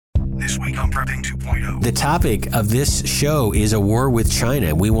This week on Prepping 2.0. The topic of this show is a war with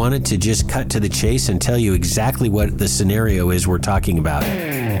China. We wanted to just cut to the chase and tell you exactly what the scenario is we're talking about.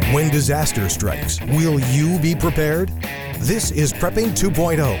 When disaster strikes, will you be prepared? This is Prepping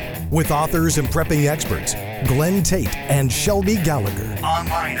 2.0 with authors and prepping experts Glenn Tate and Shelby Gallagher.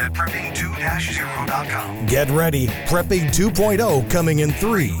 Online at prepping2-0.com. Get ready. Prepping 2.0 coming in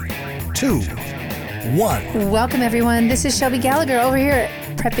 3, 2, 1. Welcome, everyone. This is Shelby Gallagher over here at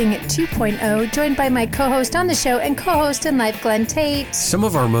Prepping 2.0, joined by my co-host on the show and co-host in life, Glenn Tate. Some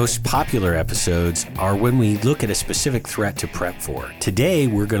of our most popular episodes are when we look at a specific threat to prep for. Today,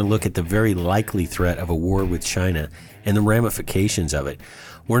 we're going to look at the very likely threat of a war with China and the ramifications of it.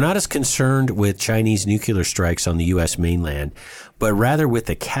 We're not as concerned with Chinese nuclear strikes on the U.S. mainland, but rather with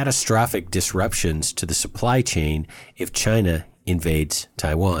the catastrophic disruptions to the supply chain if China invades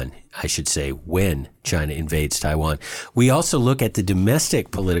Taiwan. I should say when China invades Taiwan. We also look at the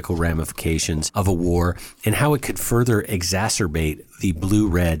domestic political ramifications of a war and how it could further exacerbate the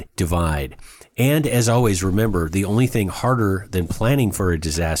blue-red divide. And as always, remember, the only thing harder than planning for a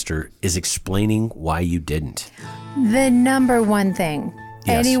disaster is explaining why you didn't. The number one thing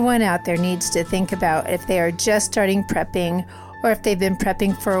Yes. anyone out there needs to think about if they are just starting prepping or if they've been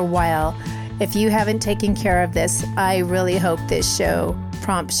prepping for a while. If you haven't taken care of this, I really hope this show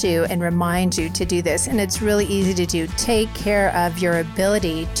prompts you and reminds you to do this. And it's really easy to do. Take care of your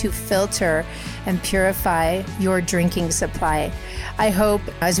ability to filter and purify your drinking supply. I hope,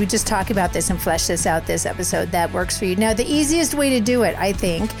 as we just talk about this and flesh this out this episode, that works for you. Now, the easiest way to do it, I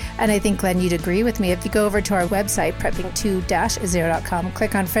think, and I think, Glenn, you'd agree with me, if you go over to our website, prepping2-0.com,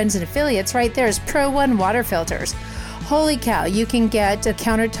 click on Friends and Affiliates, right there is Pro One water filters. Holy cow, you can get a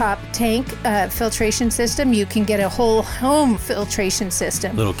countertop tank filtration system. You can get a whole home filtration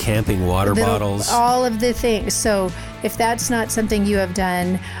system. Little camping water bottles. All of the things. So if that's not something you have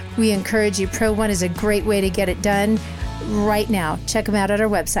done, we encourage you. Pro One is a great way to get it done right now. Check them out at our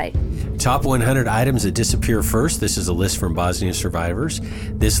website. Top 100 items that disappear first. This is a list from Bosnia survivors.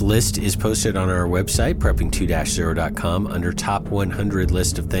 This list is posted on our website, prepping2-0.com, under Top 100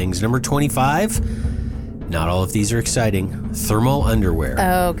 list of things. Number 25. Not all of these are exciting. Thermal underwear.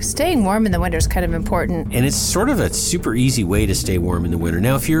 Oh, staying warm in the winter is kind of important. And it's sort of a super easy way to stay warm in the winter.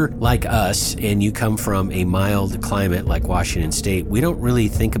 Now, if you're like us and you come from a mild climate like Washington State, we don't really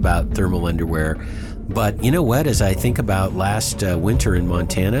think about thermal underwear. But you know what? As I think about last winter in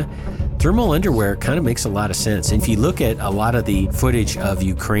Montana, thermal underwear kind of makes a lot of sense. And if you look at a lot of the footage of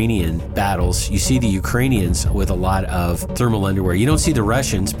Ukrainian battles, you see the Ukrainians with a lot of thermal underwear. You don't see the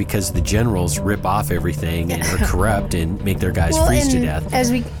Russians because the generals rip off everything and are corrupt and make their guys freeze to death.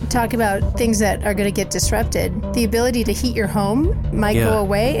 As we talk about things that are going to get disrupted, the ability to heat your home might go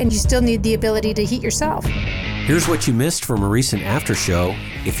away, and you still need the ability to heat yourself. Here's what you missed from a recent after show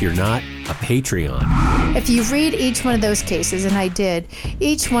if you're not a Patreon. If you read each one of those cases, and I did,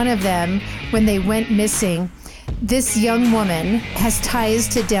 each one of them, when they went missing, this young woman has ties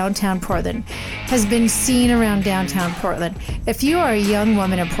to downtown Portland, has been seen around downtown Portland. If you are a young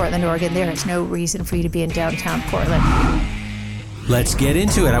woman in Portland, Oregon, there is no reason for you to be in downtown Portland. Let's get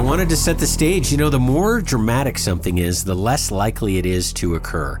into it. I wanted to set the stage. You know, the more dramatic something is, the less likely it is to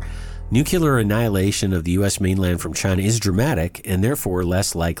occur. Nuclear annihilation of the U.S. mainland from China is dramatic and therefore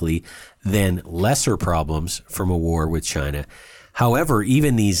less likely than lesser problems from a war with China. However,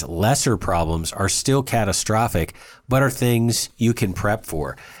 even these lesser problems are still catastrophic, but are things you can prep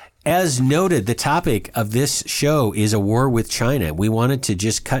for. As noted, the topic of this show is a war with China. We wanted to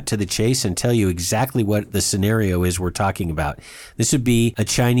just cut to the chase and tell you exactly what the scenario is we're talking about. This would be a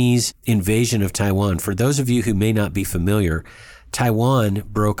Chinese invasion of Taiwan. For those of you who may not be familiar, Taiwan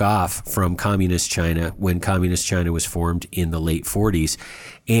broke off from Communist China when Communist China was formed in the late 40s.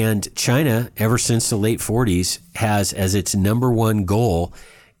 And China, ever since the late 40s, has as its number one goal,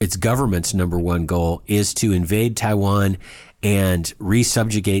 its government's number one goal, is to invade Taiwan and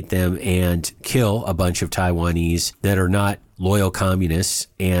resubjugate them and kill a bunch of Taiwanese that are not loyal communists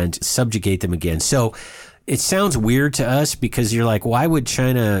and subjugate them again. So it sounds weird to us because you're like, why would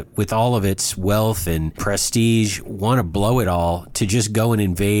China, with all of its wealth and prestige, want to blow it all to just go and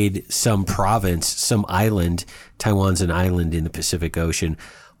invade some province, some island? Taiwan's an island in the Pacific Ocean.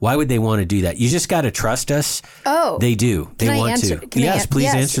 Why would they want to do that? You just got to trust us. Oh. They do. They want to. Yes,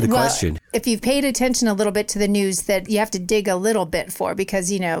 please answer the question. If you've paid attention a little bit to the news that you have to dig a little bit for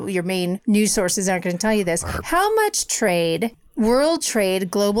because, you know, your main news sources aren't going to tell you this. How much trade, world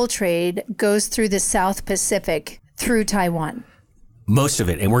trade, global trade goes through the South Pacific through Taiwan? Most of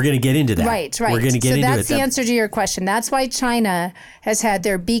it. And we're going to get into that. Right. We're going to get into it. So that's the answer to your question. That's why China has had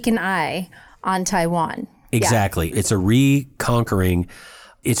their beacon eye on Taiwan. Exactly. Yeah. It's a reconquering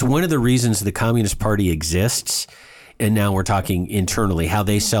It's one of the reasons the Communist Party exists. And now we're talking internally, how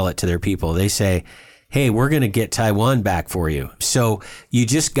they sell it to their people. They say, hey, we're going to get Taiwan back for you. So you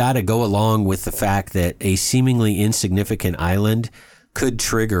just got to go along with the fact that a seemingly insignificant island could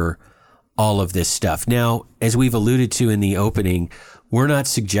trigger all of this stuff. Now, as we've alluded to in the opening, we're not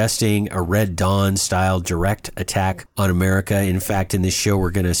suggesting a Red Dawn style direct attack on America. In fact, in this show, we're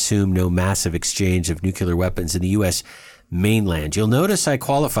going to assume no massive exchange of nuclear weapons in the U.S. mainland. You'll notice I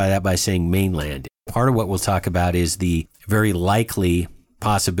qualify that by saying mainland. Part of what we'll talk about is the very likely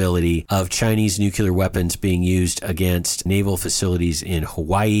possibility of Chinese nuclear weapons being used against naval facilities in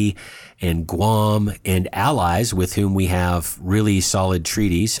Hawaii and Guam and allies with whom we have really solid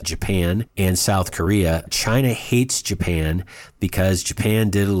treaties, Japan and South Korea. China hates Japan because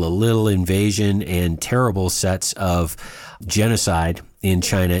Japan did a little invasion and terrible sets of genocide in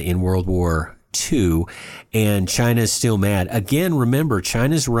China in World War II, and China's still mad. Again, remember,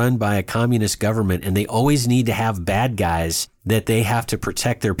 China's run by a communist government, and they always need to have bad guys that they have to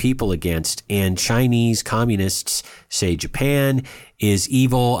protect their people against. And Chinese communists say Japan is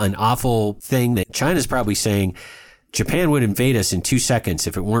evil, an awful thing that China's probably saying, Japan would invade us in 2 seconds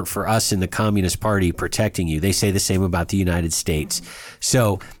if it weren't for us in the Communist Party protecting you. They say the same about the United States.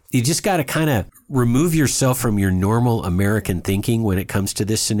 So you just got to kind of remove yourself from your normal American thinking when it comes to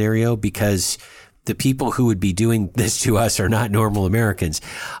this scenario, because the people who would be doing this to us are not normal Americans.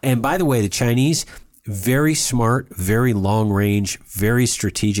 And by the way, the Chinese, very smart, very long range, very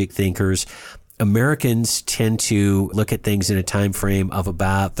strategic thinkers. Americans tend to look at things in a time frame of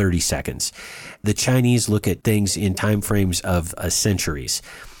about 30 seconds. The Chinese look at things in time frames of centuries.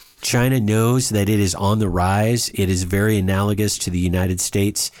 China knows that it is on the rise. It is very analogous to the United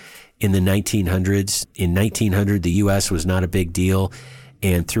States in the 1900s. In 1900, the U.S. was not a big deal.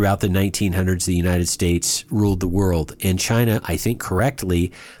 And throughout the 1900s, the United States ruled the world. And China, I think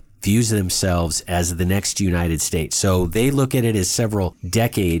correctly, views themselves as the next United States. So they look at it as several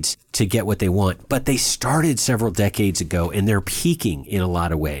decades to get what they want. But they started several decades ago, and they're peaking in a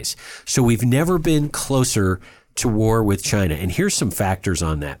lot of ways. So we've never been closer to war with China. And here's some factors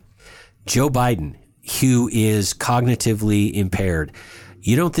on that. Joe Biden, who is cognitively impaired,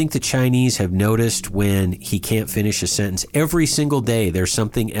 you don't think the Chinese have noticed when he can't finish a sentence? Every single day, there's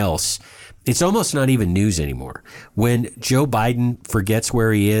something else. It's almost not even news anymore. When Joe Biden forgets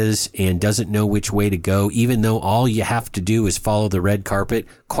where he is and doesn't know which way to go, even though all you have to do is follow the red carpet,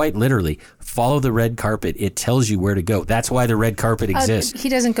 quite literally, follow the red carpet. It tells you where to go. That's why the red carpet exists. He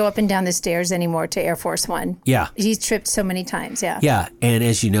doesn't go up and down the stairs anymore to Air Force One. Yeah. He's tripped so many times, yeah. Yeah, and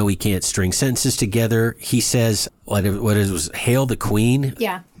as you know, he can't string sentences together. He says, what it was, hail the Queen?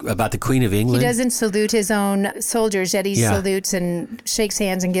 Yeah. About the Queen of England? He doesn't salute his own soldiers, yet he salutes and shakes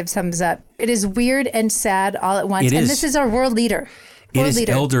hands and gives thumbs up. It is weird and sad all at once. And this is our world leader. It is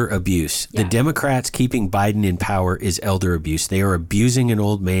elder abuse. Yeah. The Democrats keeping Biden in power is elder abuse. They are abusing an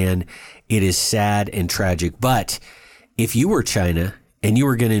old man. It is sad and tragic. But if you were China and you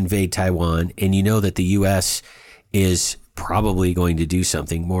were going to invade Taiwan, and you know that the U.S. is probably going to do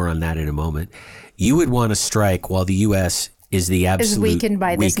something, more on that in a moment, you would want to strike while the U.S. is the absolute is weakened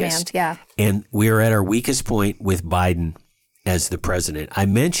by weakest. This man, yeah. And we are at our weakest point with Biden as the president. I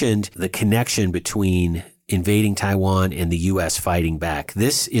mentioned the connection between invading Taiwan and the U.S. fighting back.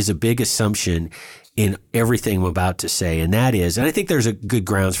 This is a big assumption in everything I'm about to say, and that is, and I think there's a good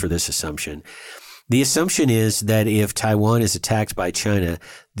grounds for this assumption. The assumption is that if Taiwan is attacked by China,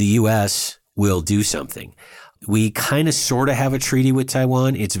 the U.S. will do something. We kind of sort of have a treaty with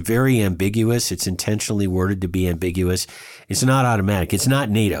Taiwan. It's very ambiguous. It's intentionally worded to be ambiguous. It's not automatic. It's not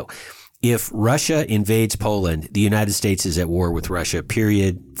NATO. If Russia invades Poland, the United States is at war with Russia,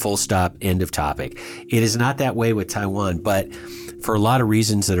 period, full stop, end of topic. It is not that way with Taiwan, but for a lot of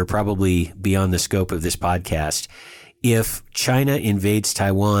reasons that are probably beyond the scope of this podcast, if China invades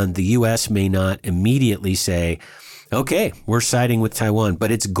Taiwan, the U.S. may not immediately say, okay, we're siding with Taiwan,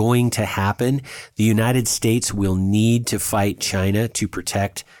 but it's going to happen. The United States will need to fight China to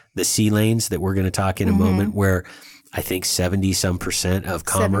protect the sea lanes that we're going to talk in a moment, where I think 70% of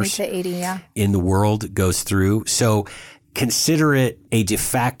commerce 70 to 80, yeah. in the world goes through. So consider it a de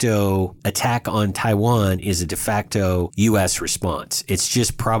facto attack on Taiwan is a de facto U.S. response. It's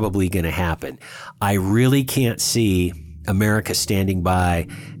just probably going to happen. I really can't see America standing by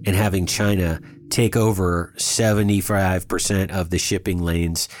and having China take over 75% of the shipping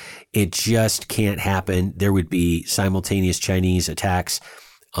lanes. It just can't happen. There would be simultaneous Chinese attacks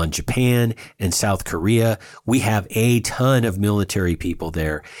on Japan and South Korea. We have a ton of military people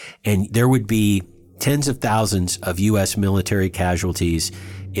there, and there would be tens of thousands of U.S. military casualties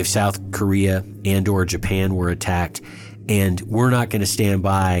if South Korea and or Japan were attacked. And we're not going to stand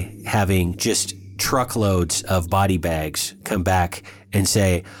by having just truckloads of body bags come back and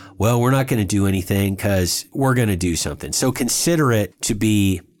say, well, we're not going to do anything because we're going to do something. So consider it to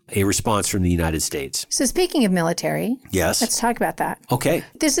be a response from the United States. So speaking of military, yes, let's talk about that. Okay.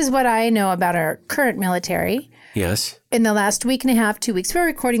 This is what I know about our current military. Yes. In the last week and a half, 2 weeks, we're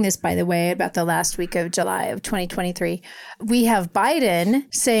recording this, by the way, about the last week of July of 2023. We have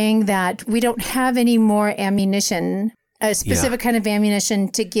Biden saying that we don't have any more ammunition, a specific kind of ammunition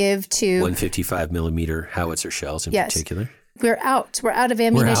to give to 155 millimeter howitzer shells in particular. We're out. We're out of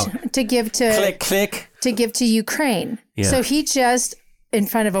ammunition to give to to give to Ukraine. Yeah. So he just, in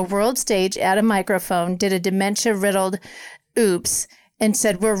front of a world stage at a microphone, did a dementia-riddled oops and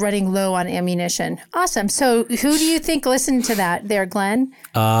said, we're running low on ammunition. Awesome. So who do you think listened to that there, Glenn?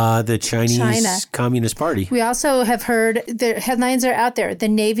 The Chinese Communist Party. We also have heard, the headlines are out there, the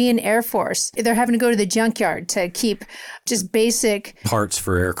Navy and Air Force, they're having to go to the junkyard to keep just basic parts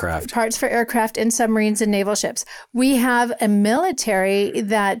for aircraft and submarines and naval ships. We have a military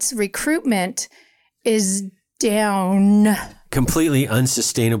that's recruitment is down. Completely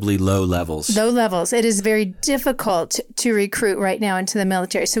unsustainably low levels. Low levels. It is very difficult to recruit right now into the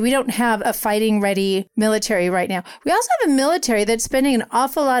military. So we don't have a fighting ready military right now. We also have a military that's spending an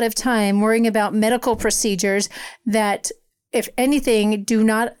awful lot of time worrying about medical procedures that, if anything, do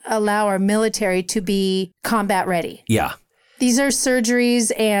not allow our military to be combat ready. Yeah. These are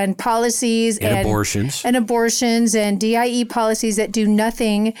surgeries and policies and abortions and DIE policies that do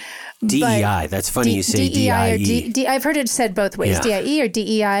nothing. DEI. That's funny you say DIE. I've heard it said both ways, DIE or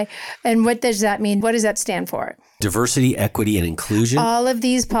DEI. And what does that mean? What does that stand for? Diversity, equity, and inclusion. All of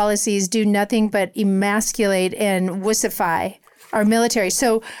these policies do nothing but emasculate and wussify our military.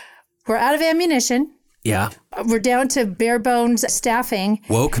 So we're out of ammunition. Yeah. We're down to bare bones staffing.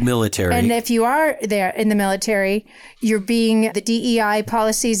 Woke military. And if you are there in the military, you're being the DEI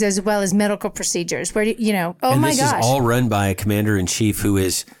policies as well as medical procedures. Where, and this is all run by a commander-in-chief who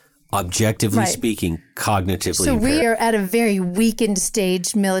is, objectively speaking, cognitively impaired. We are at a very weakened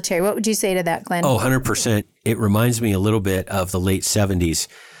stage military. What would you say to that, Glenn? Oh, 100%. It reminds me a little bit of the late 70s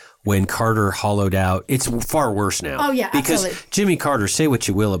when Carter hollowed out. It's far worse now. Oh, yeah, because absolutely. Jimmy Carter, say what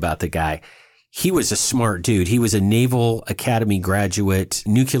you will about the guy, he was a smart dude. He was a Naval Academy graduate,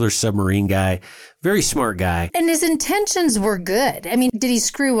 nuclear submarine guy, very smart guy. And his intentions were good. I mean, did he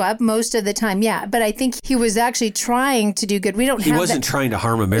screw up most of the time? Yeah, but I think he was actually trying to do good. He wasn't trying to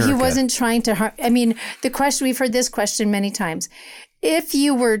harm America. He wasn't trying to harm. I mean, we've heard this question many times. If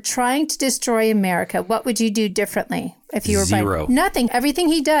you were trying to destroy America, what would you do differently? If you were Zero. Nothing. Everything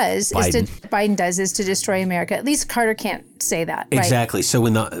he does Biden does is to destroy America. At least Carter can't say that. Right? Exactly. So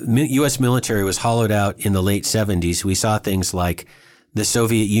when the U.S. military was hollowed out in the late 70s, we saw things like the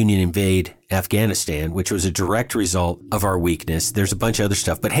Soviet Union invade Afghanistan, which was a direct result of our weakness. There's a bunch of other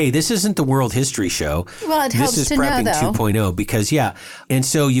stuff. But hey, this isn't the World History Show. Well, it helps to know, though. This is Prepping 2.0 because, and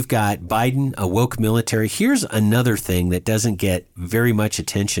so you've got Biden, a woke military. Here's another thing that doesn't get very much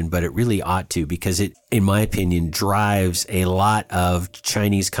attention, but it really ought to because it, in my opinion, drives a lot of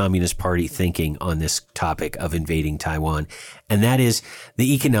Chinese Communist Party thinking on this topic of invading Taiwan. And that is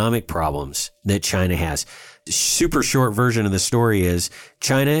the economic problems that China has. Super short version of the story is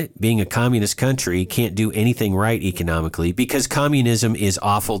China, being a communist country, can't do anything right economically because communism is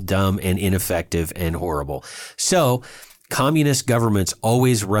awful, dumb, and ineffective and horrible. So communist governments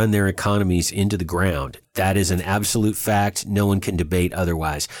always run their economies into the ground. That is an absolute fact. No one can debate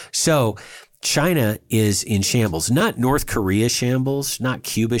otherwise. So China is in shambles, not North Korea shambles, not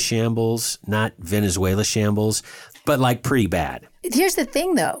Cuba shambles, not Venezuela shambles, but like pretty bad. Here's the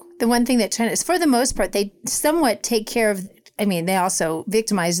thing, though. The one thing that China is, for the most part, they somewhat take care of. I mean, they also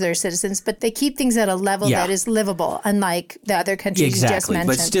victimize their citizens, but they keep things at a level that is livable, unlike the other countries you just mentioned.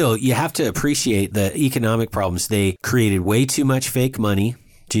 But still, you have to appreciate the economic problems. They created way too much fake money.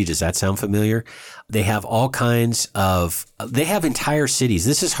 Gee, does that sound familiar? They have all kinds of, they have entire cities.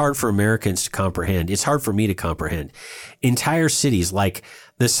 This is hard for Americans to comprehend. It's hard for me to comprehend. Entire cities, like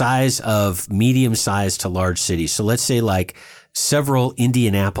the size of medium-sized to large cities. So let's say like several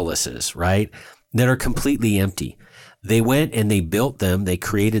Indianapolises, right, that are completely empty. They went and they built them. They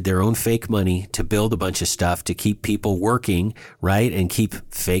created their own fake money to build a bunch of stuff to keep people working, right, and keep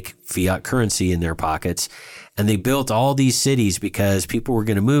fake fiat currency in their pockets. And they built all these cities because people were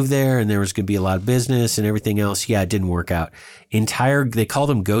going to move there and there was going to be a lot of business and everything else. Yeah, it didn't work out. They call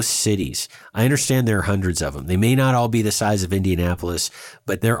them ghost cities. I understand there are hundreds of them. They may not all be the size of Indianapolis,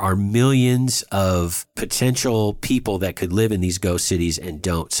 but there are millions of potential people that could live in these ghost cities and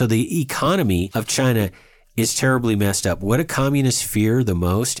don't. So the economy of China is terribly messed up. What do communists fear the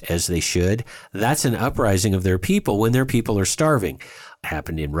most, as they should? That's an uprising of their people when their people are starving. It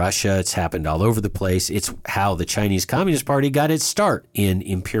happened in Russia. It's happened all over the place. It's how the Chinese Communist Party got its start in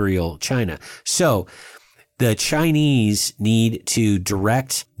imperial China. So the Chinese need to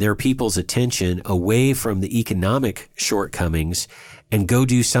direct their people's attention away from the economic shortcomings and go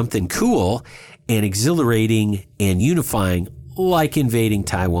do something cool and exhilarating and unifying, like invading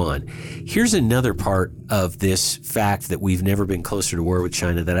Taiwan. Here's another part of this fact that we've never been closer to war with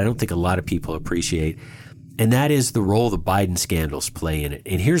China that I don't think a lot of people appreciate, and that is the role the Biden scandals play in it.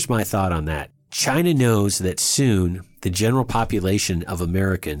 And here's my thought on that. China knows that soon the general population of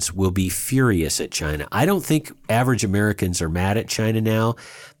Americans will be furious at China. I don't think average Americans are mad at China now.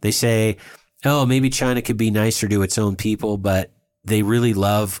 They say, oh, maybe China could be nicer to its own people, but they really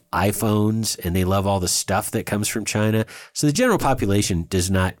love iPhones and they love all the stuff that comes from China. So the general population does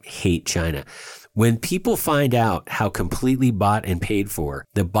not hate China. When people find out how completely bought and paid for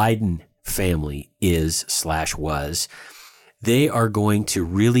the Biden family was, they are going to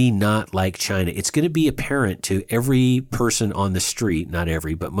really not like China. It's going to be apparent to every person on the street, not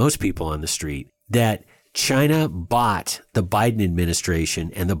every, but most people on the street, that China bought the Biden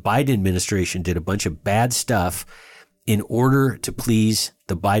administration, and the Biden administration did a bunch of bad stuff in order to please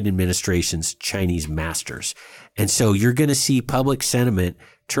the Biden administration's Chinese masters. And so you're going to see public sentiment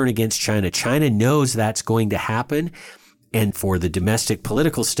turn against China. China knows that's going to happen. And for the domestic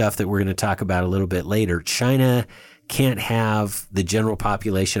political stuff that we're going to talk about a little bit later, China can't have the general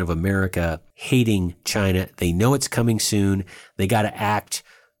population of America hating China. They know it's coming soon. They got to act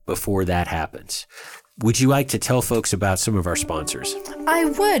before that happens. Would you like to tell folks about some of our sponsors? I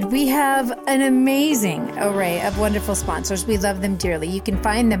would. We have an amazing array of wonderful sponsors. We love them dearly. You can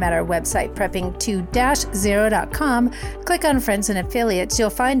find them at our website, prepping2-0.com. Click on Friends and Affiliates. You'll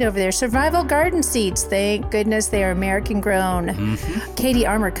find over there Survival Garden Seeds. Thank goodness they are American grown. Mm-hmm. Katie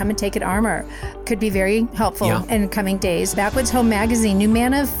Armour, Come and Take It Armor. Could be very helpful in coming days. Backwoods Home Magazine, New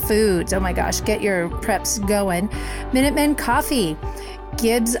Manna Foods. Oh my gosh, get your preps going. Minutemen Coffee.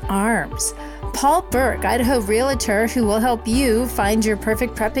 Gibbs Arms. Paul Burke, Idaho Realtor, who will help you find your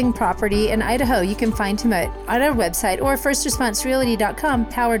perfect prepping property in Idaho. You can find him at our website or firstresponserealty.com,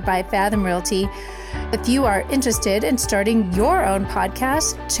 powered by Fathom Realty. If you are interested in starting your own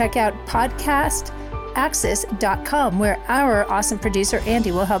podcast, check out podcastaxis.com, where our awesome producer,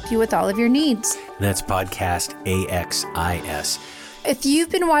 Andy, will help you with all of your needs. That's Podcast AXIS. If you've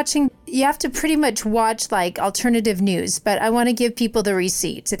been watching, you have to pretty much watch like alternative news, but I want to give people the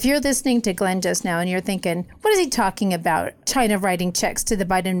receipts. If you're listening to Glenn just now and you're thinking, what is he talking about? China writing checks to the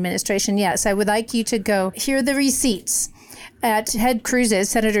Biden administration? Yes, I would like you to go hear the receipts at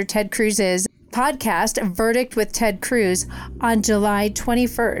Senator Ted Cruz's podcast, Verdict with Ted Cruz, on July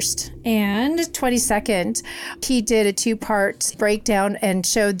 21st and 22nd. He did a 2-part breakdown and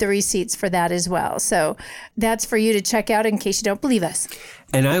showed the receipts for that as well. So that's for you to check out in case you don't believe us.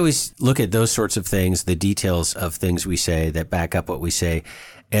 And I always look at those sorts of things, the details of things we say that back up what we say,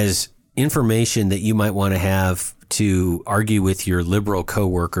 as information that you might want to have to argue with your liberal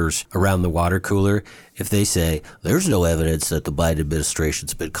coworkers around the water cooler. If they say, there's no evidence that the Biden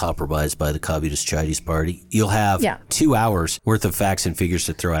administration's been compromised by the Communist Chinese Party, you'll have 2 hours worth of facts and figures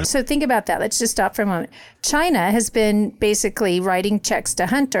to throw out. So think about that. Let's just stop for a moment. China has been basically writing checks to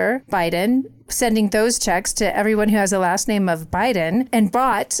Hunter Biden, sending those checks to everyone who has a last name of Biden, and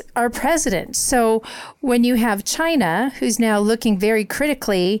bought our president. So when you have China, who's now looking very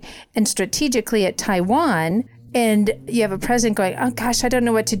critically and strategically at Taiwan, and you have a president going, oh gosh, I don't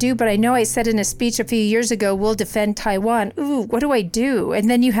know what to do, but I know I said in a speech a few years ago, we'll defend Taiwan. Ooh, what do I do? And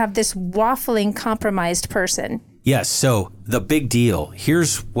then you have this waffling, compromised person. Yes, so the big deal,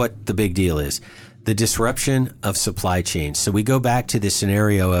 here's what the big deal is. The disruption of supply chains. So we go back to the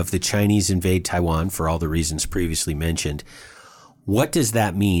scenario of the Chinese invade Taiwan for all the reasons previously mentioned. What does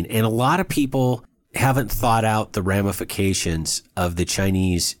that mean? And a lot of people haven't thought out the ramifications of the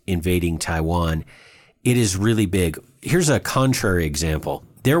Chinese invading Taiwan. It is really big. Here's a contrary example.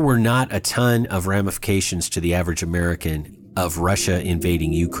 There were not a ton of ramifications to the average American of Russia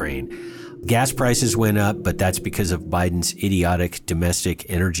invading Ukraine. Gas prices went up, but that's because of Biden's idiotic domestic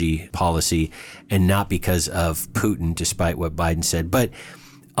energy policy and not because of Putin, despite what Biden said. But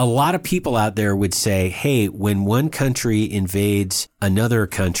a lot of people out there would say, hey, when one country invades another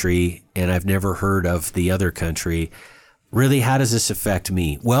country, and I've never heard of the other country, really, how does this affect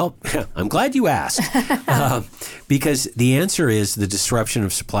me? Well, I'm glad you asked, because the answer is the disruption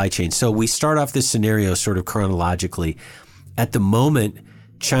of supply chain. So we start off this scenario sort of chronologically. At the moment,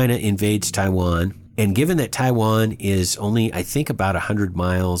 China invades Taiwan, and given that Taiwan is only, I think, about 100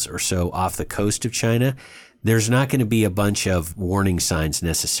 miles or so off the coast of China, there's not going to be a bunch of warning signs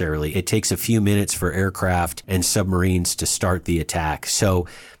necessarily. It takes a few minutes for aircraft and submarines to start the attack. So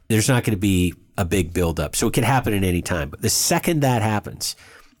there's not going to be a big buildup. So it could happen at any time. But the second that happens,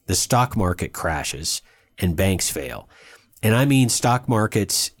 the stock market crashes and banks fail. And I mean stock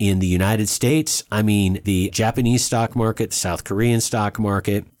markets in the United States. I mean the Japanese stock market, the South Korean stock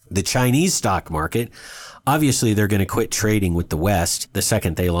market, the Chinese stock market. Obviously, they're going to quit trading with the West the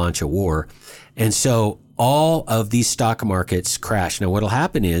second they launch a war. And so all of these stock markets crash. Now, what'll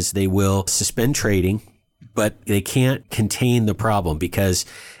happen is they will suspend trading, but they can't contain the problem because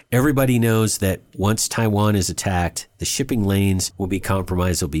everybody knows that once Taiwan is attacked, the shipping lanes will be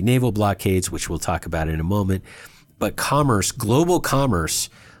compromised. There'll be naval blockades, which we'll talk about in a moment. But commerce, global commerce,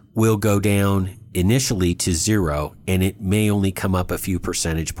 will go down initially to zero, and it may only come up a few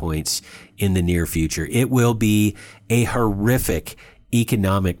percentage points in the near future. It will be a horrific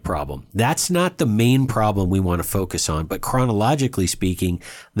economic problem. That's not the main problem we want to focus on, but chronologically speaking,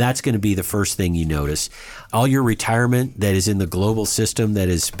 that's going to be the first thing you notice. All your retirement that is in the global system that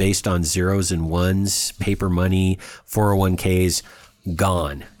is based on zeros and ones, paper money, 401ks,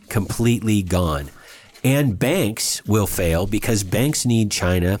 gone, completely gone. And banks will fail because banks need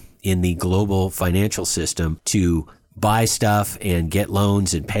China in the global financial system to buy stuff and get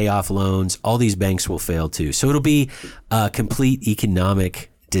loans and pay off loans. All these banks will fail too. So it'll be a complete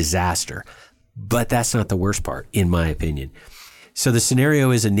economic disaster. But that's not the worst part, in my opinion. So the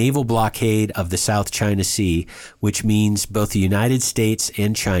scenario is a naval blockade of the South China Sea, which means both the United States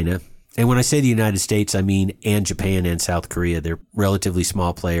and China. And when I say the United States, I mean and Japan and South Korea. They're relatively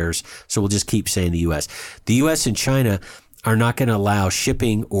small players, so we'll just keep saying the U.S. The U.S. and China are not going to allow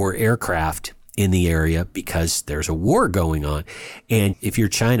shipping or aircraft in the area because there's a war going on. And if you're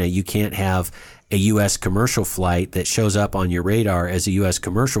China, you can't have a U.S. commercial flight that shows up on your radar as a U.S.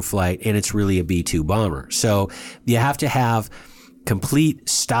 commercial flight, and it's really a B-2 bomber. So you have to have complete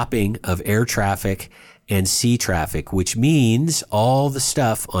stopping of air traffic and sea traffic, which means all the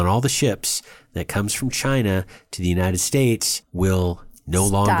stuff on all the ships that comes from China to the United States will no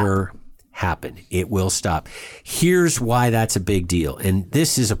longer happen. It will stop. Here's why that's a big deal. And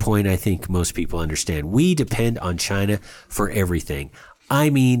this is a point I think most people understand. We depend on China for everything. I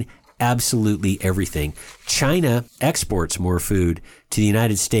mean, absolutely everything. China exports more food to the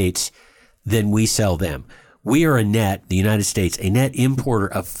United States than we sell them. We are the United States, a net importer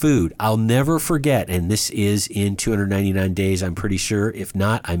of food. I'll never forget, and this is in 299 days, I'm pretty sure. If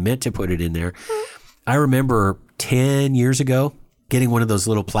not, I meant to put it in there. I remember 10 years ago getting one of those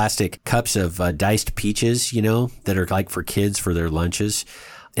little plastic cups of diced peaches, that are like for kids for their lunches.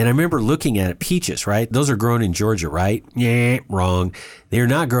 And I remember looking at it, peaches, right? Those are grown in Georgia, right? Yeah, wrong. They're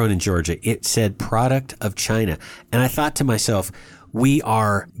not grown in Georgia. It said product of China. And I thought to myself, we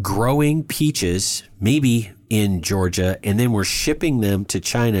are growing peaches, maybe in Georgia, and then we're shipping them to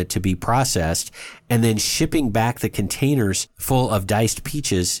China to be processed and then shipping back the containers full of diced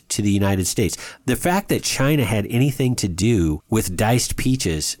peaches to the United States. The fact that China had anything to do with diced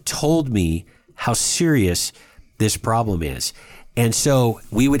peaches told me how serious this problem is. And so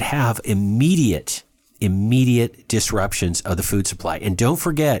we would have immediate disruptions of the food supply. And don't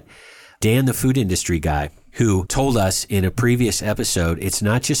forget, Dan, the food industry guy, who told us in a previous episode, it's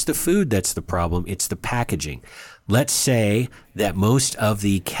not just the food that's the problem, it's the packaging. Let's say that most of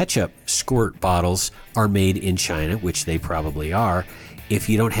the ketchup squirt bottles are made in China, which they probably are. If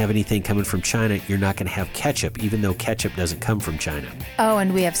you don't have anything coming from China, you're not going to have ketchup, even though ketchup doesn't come from China. Oh,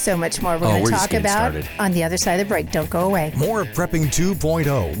 and we have so much more we're going to talk about on the other side of the break. Don't go away. More of Prepping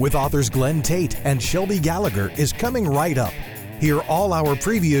 2.0 with authors Glenn Tate and Shelby Gallagher is coming right up. Hear all our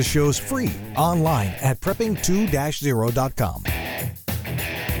previous shows free online at prepping2-0.com.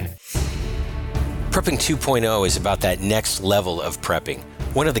 Prepping 2.0 is about that next level of prepping.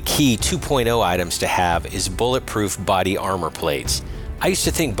 One of the key 2.0 items to have is bulletproof body armor plates. I used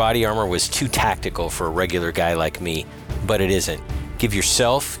to think body armor was too tactical for a regular guy like me, but it isn't. Give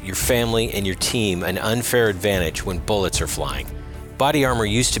yourself, your family, and your team an unfair advantage when bullets are flying. Body armor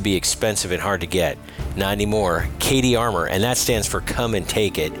used to be expensive and hard to get. Not anymore. KD Armor, and that stands for Come and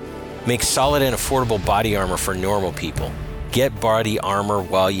Take It, makes solid and affordable body armor for normal people. Get body armor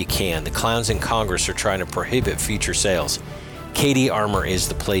while you can. The clowns in Congress are trying to prohibit future sales. KD Armor is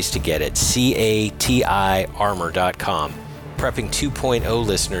the place to get it. CATI armor.com. Prepping 2.0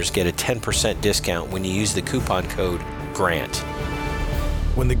 listeners get a 10% discount when you use the coupon code GRANT.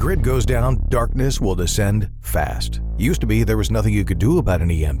 When the grid goes down, darkness will descend fast. Used to be there was nothing you could do about an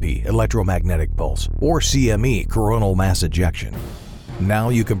EMP, electromagnetic pulse, or CME, coronal mass ejection. Now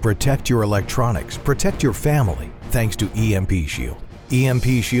you can protect your electronics, protect your family, thanks to EMP Shield.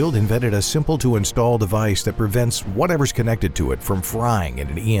 EMP Shield invented a simple-to-install device that prevents whatever's connected to it from frying in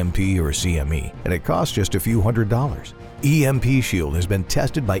an EMP or CME, and it costs just a few $100s. EMP Shield has been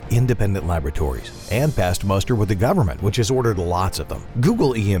tested by independent laboratories and passed muster with the government, which has ordered lots of them.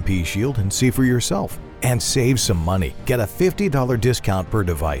 Google EMP Shield and see for yourself. And save some money. Get a $50 discount per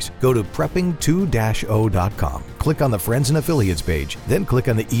device. Go to prepping2-0.com. Click on the Friends and Affiliates page, then click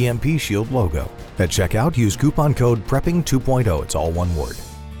on the EMP Shield logo. At checkout, use coupon code PREPPING2.0. It's all one word.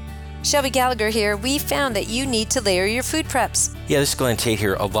 Shelby Gallagher here. We found that you need to layer your food preps. Yeah, this is Glenn Tate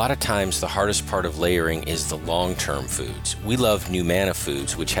here. A lot of times the hardest part of layering is the long-term foods. We love NuManna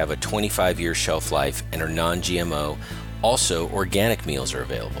foods, which have a 25-year shelf life and are non-GMO. Also, organic meals are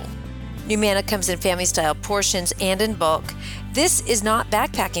available. NuManna comes in family-style portions and in bulk. This is not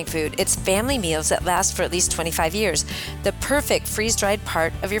backpacking food. It's family meals that last for at least 25 years. The perfect freeze-dried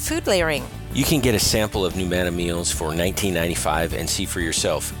part of your food layering. You can get a sample of NuManna meals for $19.95 and see for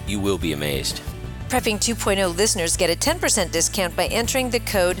yourself. You will be amazed. Prepping 2.0 listeners get a 10% discount by entering the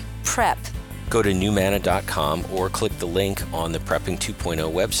code PREP. Go to NuManna.com or click the link on the Prepping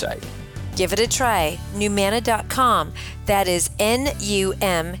 2.0 website. Give it a try. NuManna.com. That is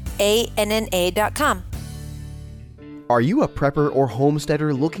NuManna.com. Are you a prepper or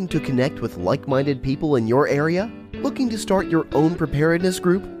homesteader looking to connect with like-minded people in your area? Looking to start your own preparedness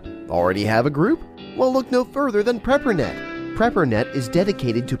group? Already have a group? Well, look no further than PrepperNet. PrepperNet is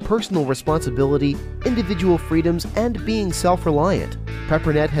dedicated to personal responsibility, individual freedoms, and being self-reliant.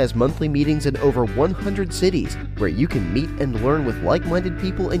 PrepperNet has monthly meetings in over 100 cities where you can meet and learn with like-minded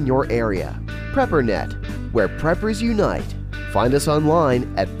people in your area. PrepperNet, where preppers unite. Find us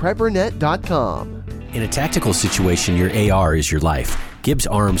online at preppernet.com. In a tactical situation, your AR is your life. Gibbs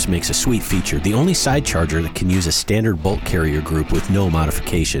Arms makes a sweet feature, the only side charger that can use a standard bolt carrier group with no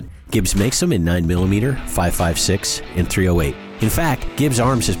modification. Gibbs makes them in 9mm, 5.56, and 308. In fact, Gibbs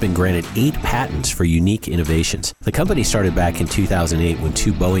Arms has been granted 8 patents for unique innovations. The company started back in 2008 when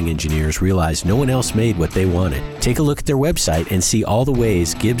 2 Boeing engineers realized no one else made what they wanted. Take a look at their website and see all the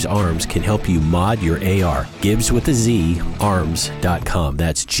ways Gibbs Arms can help you mod your AR. Gibbs with a Z, arms.com.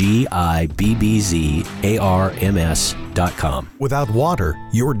 That's GIBBZARMS.com. Without water,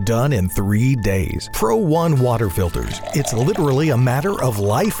 you're done in 3 days. Pro One water filters. It's literally a matter of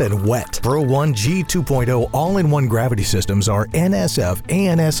life and wet. Pro One G2.0 all-in-one gravity systems are NSF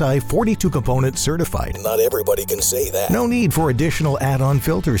ANSI 42-component certified. Not everybody can say that. No need for additional add-on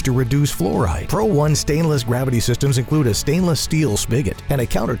filters to reduce fluoride. Pro One stainless gravity systems include a stainless steel spigot and a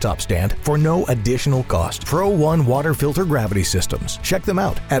countertop stand for no additional cost. Pro One water filter gravity systems. Check them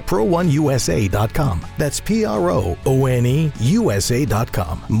out at ProOneUSA.com. That's PROONEUSA.com.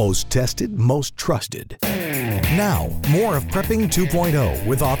 Most tested, most trusted. Now, more of Prepping 2.0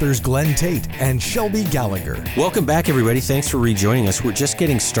 with authors Glenn Tate and Shelby Gallagher. Welcome back, everybody. Thanks for rejoining us. We're just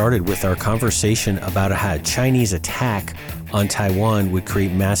getting started with our conversation about how a Chinese attack on Taiwan would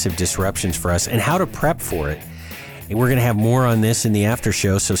create massive disruptions for us and how to prep for it. And we're going to have more on this in the after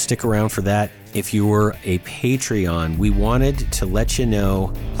show, so stick around for that. If you were a Patreon, we wanted to let you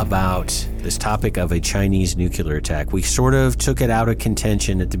know about this topic of a Chinese nuclear attack. We sort of took it out of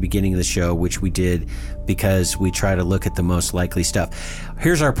contention at the beginning of the show, which we did because we try to look at the most likely stuff.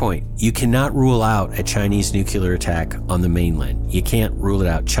 Here's our point. You cannot rule out a Chinese nuclear attack on the mainland. You can't rule it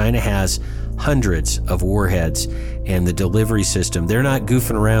out. China has hundreds of warheads, and the delivery system, they're not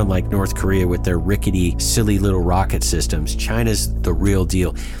goofing around like North Korea with their rickety, silly little rocket systems. China's the real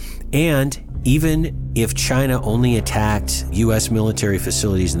deal. And even if China only attacked U.S. military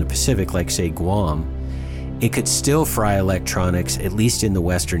facilities in the Pacific, like, say, Guam, it could still fry electronics, at least in the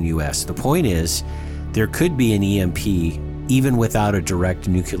western U.S. The point is, there could be an EMP even without a direct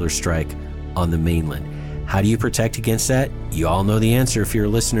nuclear strike on the mainland. How do you protect against that? You all know the answer if you're a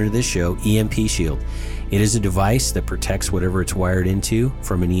listener to this show, EMP Shield. It is a device that protects whatever it's wired into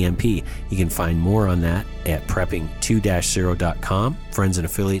from an EMP. You can find more on that at prepping2-0.com, Friends and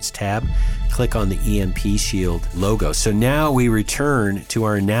Affiliates tab. Click on the EMP Shield logo. So now we return to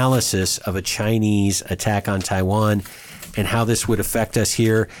our analysis of a Chinese attack on Taiwan and how this would affect us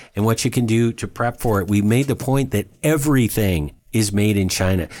here and what you can do to prep for it. We made the point that everything is made in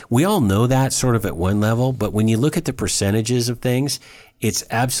China. We all know that sort of at one level, but when you look at the percentages of things, it's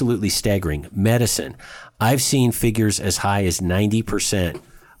absolutely staggering. Medicine. I've seen figures as high as 90%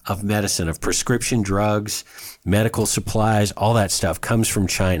 of medicine, of prescription drugs, medical supplies, all that stuff comes from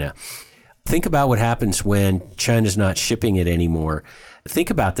China. Think about what happens when China's not shipping it anymore. Think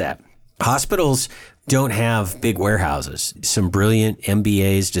about that. Hospitals don't have big warehouses. Some brilliant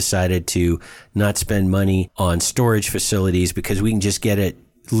MBAs decided to not spend money on storage facilities because we can just get it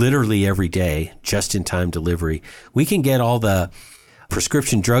literally every day, just-in-time delivery. We can get all the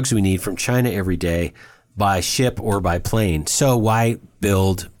prescription drugs we need from China every day by ship or by plane. So why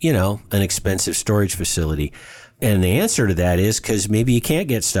build, an expensive storage facility? And the answer to that is because maybe you can't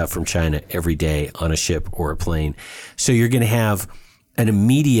get stuff from China every day on a ship or a plane. So you're going to have an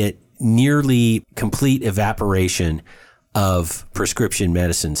immediate, nearly complete evaporation of prescription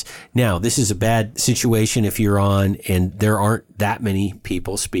medicines. Now, this is a bad situation if you're on, and there aren't that many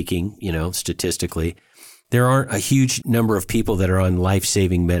people speaking, statistically. There aren't a huge number of people that are on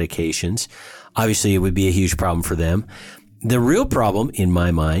life-saving medications. Obviously, it would be a huge problem for them. The real problem, in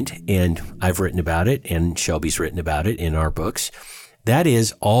my mind, and I've written about it, and Shelby's written about it in our books, that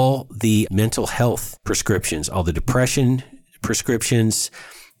is all the mental health prescriptions, all the depression prescriptions,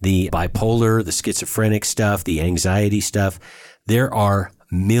 the bipolar, the schizophrenic stuff, the anxiety stuff. There are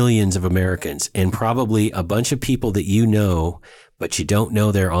millions of Americans, and probably a bunch of people that you know, but you don't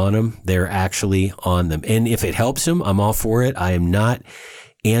know they're on them. They're actually on them. And if it helps them, I'm all for it. I am not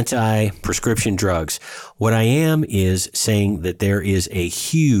anti-prescription drugs. What I am is saying that there is a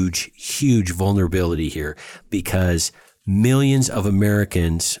huge, huge vulnerability here because millions of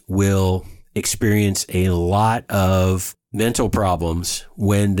Americans will experience a lot of mental problems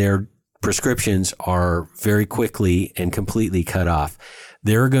when their prescriptions are very quickly and completely cut off.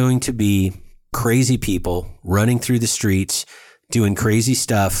 There are going to be crazy people running through the streets doing crazy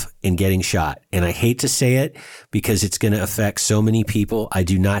stuff and getting shot. And I hate to say it because it's going to affect so many people. I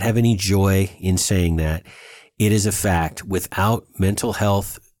do not have any joy in saying that. It is a fact. Without mental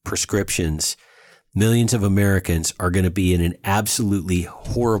health prescriptions, millions of Americans are going to be in an absolutely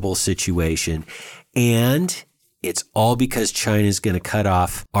horrible situation. And it's all because China is going to cut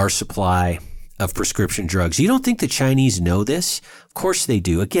off our supply of prescription drugs. You don't think the Chinese know this? Of course they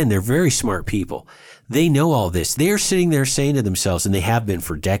do. Again, they're very smart people. They know all this. They're sitting there saying to themselves, and they have been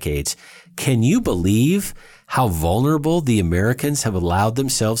for decades, can you believe how vulnerable the Americans have allowed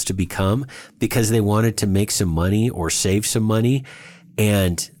themselves to become because they wanted to make some money or save some money?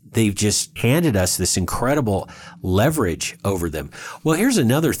 And they've just handed us this incredible leverage over them. Well, here's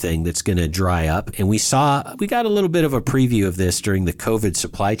another thing that's going to dry up. And we got a little bit of a preview of this during the COVID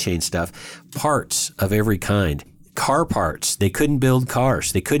supply chain stuff. Parts of every kind. Car parts. They couldn't build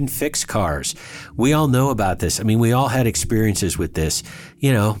cars. They couldn't fix cars. We all know about this. I mean, we all had experiences with this.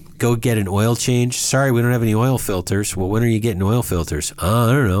 Go get an oil change. Sorry, we don't have any oil filters. Well, when are you getting oil filters?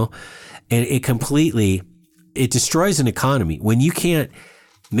 I don't know. And it destroys an economy. When you can't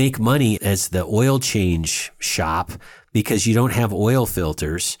make money as the oil change shop because you don't have oil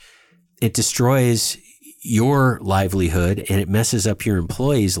filters, it destroys your livelihood and it messes up your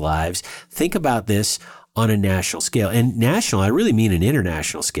employees' lives. Think about this on a national scale. And national, I really mean an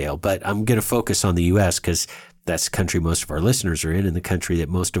international scale, but I'm going to focus on the U.S. because that's the country most of our listeners are in and the country that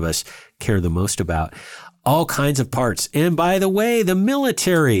most of us care the most about. All kinds of parts. And by the way, the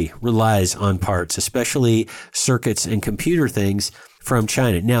military relies on parts, especially circuits and computer things from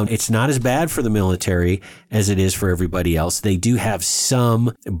China. Now, it's not as bad for the military as it is for everybody else. They do have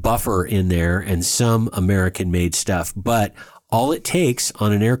some buffer in there and some American-made stuff, but all it takes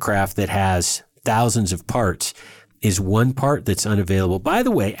on an aircraft that has thousands of parts is one part that's unavailable. By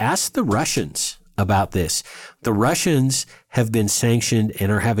the way, ask the Russians about this. The Russians have been sanctioned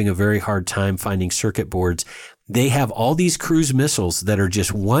and are having a very hard time finding circuit boards. They have all these cruise missiles that are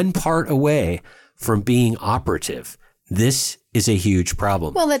just one part away from being operative. This is a huge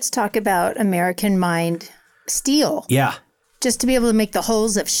problem. Well, let's talk about American-mined steel. Yeah. Just to be able to make the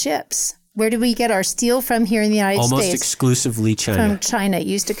hulls of ships. Where do we get our steel from here in the United States? Almost exclusively China. From China. It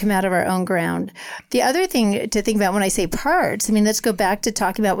used to come out of our own ground. The other thing to think about when I say parts, let's go back to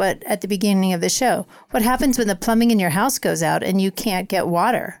talking about what at the beginning of the show. What happens when the plumbing in your house goes out and you can't get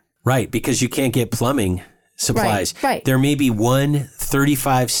water? Right, because you can't get plumbing supplies. Right. There may be one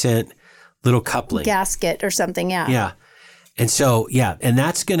 35-cent little coupling. Gasket or something, yeah. Yeah. And so, and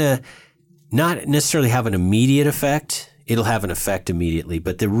that's going to not necessarily have an immediate effect. It'll have an effect immediately,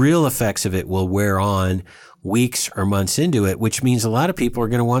 but the real effects of it will wear on weeks or months into it, which means a lot of people are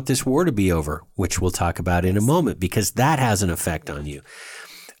going to want this war to be over, which we'll talk about in a moment, because that has an effect on you.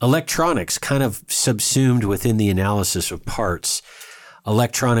 Electronics, kind of subsumed within the analysis of parts.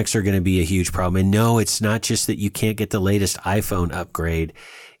 Electronics are going to be a huge problem. And no, it's not just that you can't get the latest iPhone upgrade.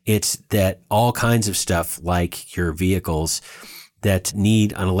 It's that all kinds of stuff like your vehicles that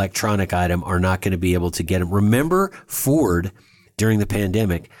need an electronic item are not going to be able to get them. Remember, Ford, during the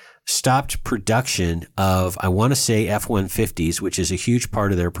pandemic, stopped production of, I want to say, F-150s, which is a huge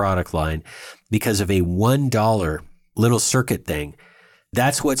part of their product line, because of a $1 little circuit thing.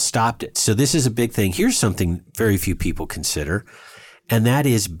 That's what stopped it. So this is a big thing. Here's something very few people consider, and that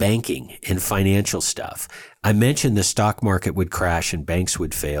is banking and financial stuff. I mentioned the stock market would crash and banks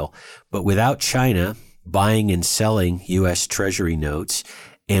would fail, but without China buying and selling U.S. Treasury notes,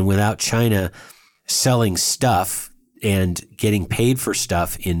 and without China selling stuff and getting paid for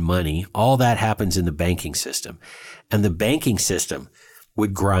stuff in money, all that happens in the banking system. And the banking system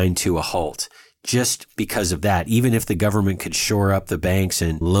would grind to a halt just because of that. Even if the government could shore up the banks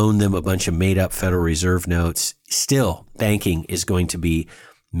and loan them a bunch of made-up Federal Reserve notes, still banking is going to be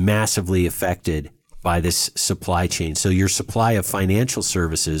massively affected by this supply chain. So your supply of financial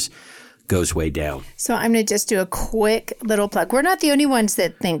services goes way down. So I'm going to just do a quick little plug. We're not the only ones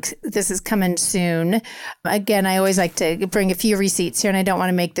that think this is coming soon. Again, I always like to bring a few receipts here, and I don't want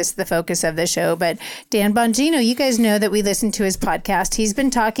to make this the focus of the show, but Dan Bongino, you guys know that we listen to his podcast. He's been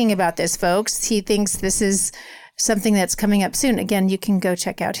talking about this, folks. He thinks this is something that's coming up soon. Again, you can go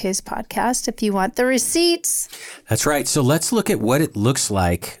check out his podcast if you want the receipts. That's right. So let's look at what it looks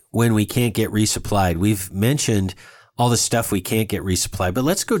like when we can't get resupplied. We've mentioned all the stuff we can't get resupplied, but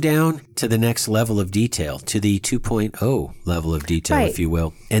let's go down to the next level of detail, to the 2.0 level of detail, right, if you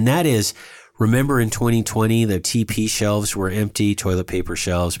will. And that is, remember in 2020, the TP shelves were empty, toilet paper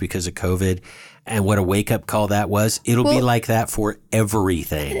shelves because of COVID. And what a wake-up call that was. It'll be like that for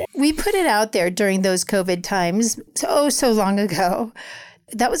everything. We put it out there during those COVID times, so long ago.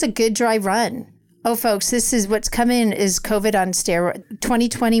 That was a good dry run. Oh, folks, this is what's coming is COVID on steroids,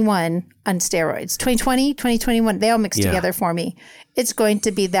 2021 on steroids. 2020, 2021, they all mixed together for me. It's going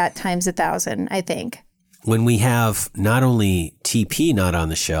to be that times 1,000, I think. When we have not only TP not on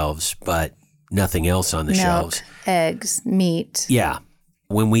the shelves, but nothing else on the shelves. Eggs, meat. Yeah.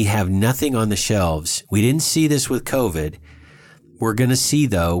 When we have nothing on the shelves, we didn't see this with COVID. We're going to see,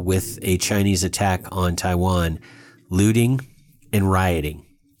 though, with a Chinese attack on Taiwan, looting and rioting.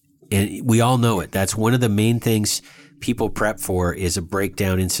 And we all know it. That's one of the main things people prep for, is a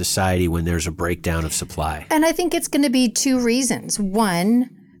breakdown in society when there's a breakdown of supply. And I think it's going to be two reasons. One,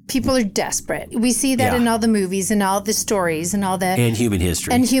 people are desperate. We see that in all the movies and all the stories and all the... And human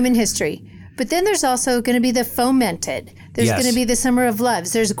history. But then there's also going to be the fomented. There's going to be the summer of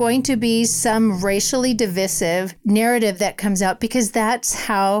loves. There's going to be some racially divisive narrative that comes out, because that's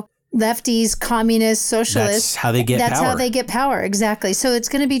how lefties, communists, socialists... That's how they get power. That's how they get power, exactly. So it's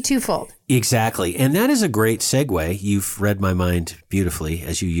going to be twofold. Exactly. And that is a great segue. You've read my mind beautifully,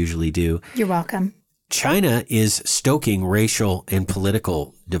 as you usually do. You're welcome. China is stoking racial and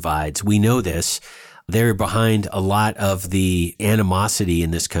political divides. We know this. They're behind a lot of the animosity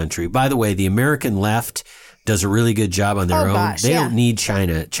in this country. By the way, the American left does a really good job on their own. They don't need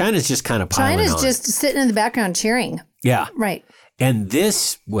China. China's just kind of piling on. China's just sitting in the background cheering. Yeah. Right. And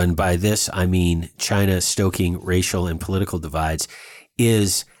this, when by this I mean China stoking racial and political divides,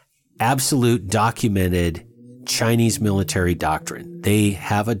 is absolute documented Chinese military doctrine. They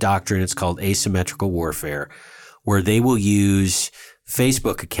have a doctrine, it's called asymmetrical warfare, where they will use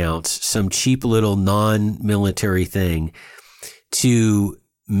Facebook accounts, some cheap little non-military thing, to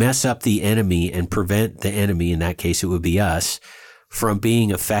mess up the enemy and prevent the enemy, in that case it would be us, from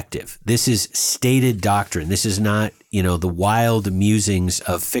being effective. This is stated doctrine. This is not, the wild musings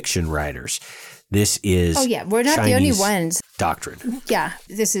of fiction writers. This is we're not Chinese the only ones. Doctrine. Yeah,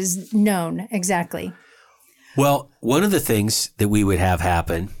 this is known, exactly. Well, one of the things that we would have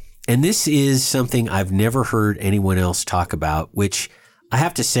happen, and this is something I've never heard anyone else talk about, which I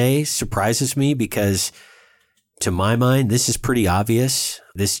have to say surprises me, because to my mind, this is pretty obvious.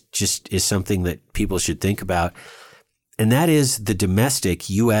 This just is something that people should think about. And that is the domestic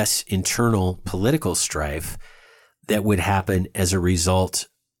U.S. internal political strife that would happen as a result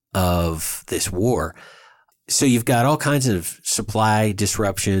of this war. So you've got all kinds of supply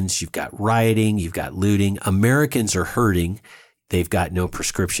disruptions. You've got rioting. You've got looting. Americans are hurting. They've got no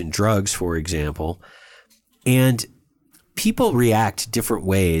prescription drugs, for example. And people react different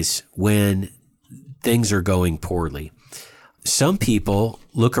ways when things are going poorly. Some people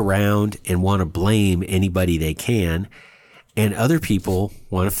look around and want to blame anybody they can, and other people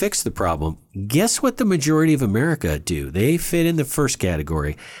want to fix the problem. Guess what the majority of America do? They fit in the first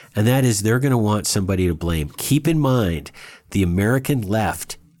category, and that is they're going to want somebody to blame. Keep in mind, the American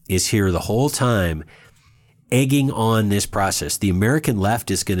left is here the whole time egging on this process. The American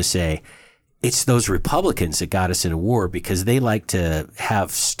left is going to say, it's those Republicans that got us in a war because they like to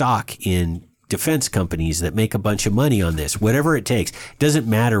have stock in defense companies that make a bunch of money on this. Whatever it takes. Doesn't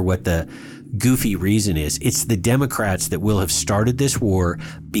matter what the goofy reason is. It's the Democrats that will have started this war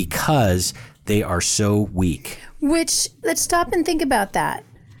because they are so weak. Which, let's stop and think about that.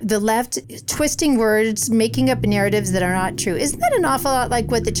 the left twisting words, making up narratives that are not true. Isn't that an awful lot like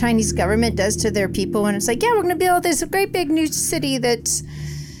what the Chinese government does to their people when it's like, yeah, we're going to build this great big new city that's,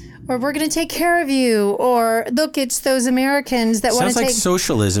 or we're going to take care of you, or look, it's those Americans that want to Sounds like take...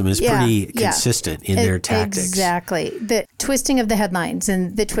 socialism is pretty consistent in their tactics. Exactly. The twisting of the headlines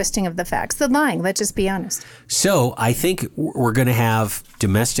and the twisting of the facts. The lying, let's just be honest. So I think we're going to have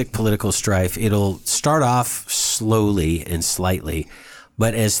domestic political strife. It'll start off slowly and slightly,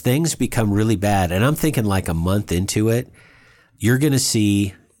 but as things become really bad, and I'm thinking like a month into it, you're going to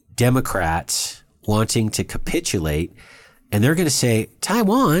see Democrats wanting to capitulate, and they're going to say,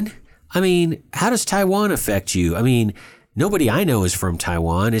 Taiwan? I mean, how does Taiwan affect you? I mean, nobody I know is from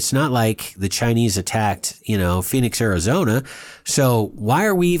Taiwan. It's not like the Chinese attacked, Phoenix, Arizona. So why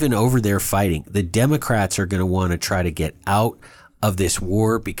are we even over there fighting? The Democrats are going to want to try to get out of this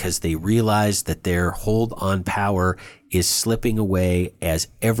war because they realize that their hold on power is slipping away as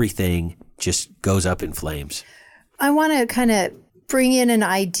everything just goes up in flames. I want to kind of bring in an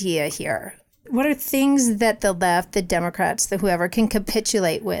idea here. What are things that the left, the Democrats, the whoever can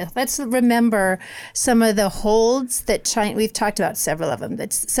capitulate with? Let's remember some of the holds that China, we've talked about several of them,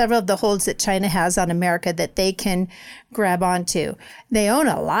 that's several of the holds that China has on America that they can grab onto. They own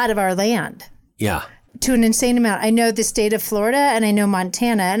a lot of our land. Yeah. To an insane amount. I know the state of Florida and I know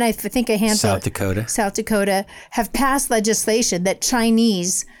Montana, and I think a handful. South Dakota have passed legislation that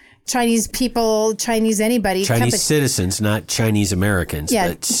Chinese people, Chinese anybody. Chinese citizens, not Chinese Americans,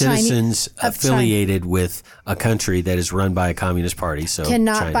 but citizens affiliated with a country that is run by a communist party. So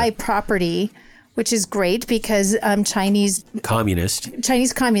cannot buy property, which is great because Chinese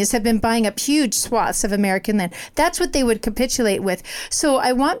communists have been buying up huge swaths of American land. That's what they would capitulate with. So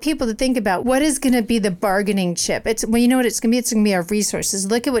I want people to think about what is going to be the bargaining chip. You know what it's going to be? It's going to be our resources.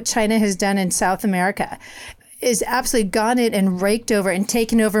 Look at what China has done in South America. Is absolutely gone in and raked over and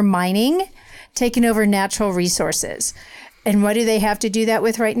taken over mining, taken over natural resources. And what do they have to do that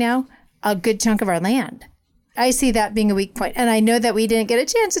with right now? A good chunk of our land. I see that being a weak point. And I know that we didn't get a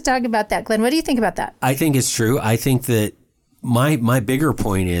chance to talk about that. Glenn, what do you think about that? I think it's true. I think that my bigger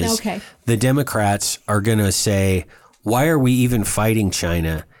point is the Democrats are going to say, why are we even fighting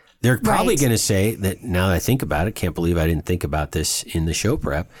China? They're probably going to say that, now that I think about it, can't believe I didn't think about this in the show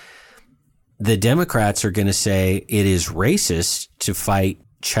prep. The Democrats are going to say it is racist to fight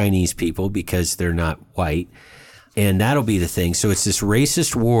Chinese people because they're not white. And that'll be the thing. So it's this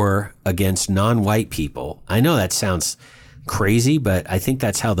racist war against non-white people. I know that sounds crazy, but I think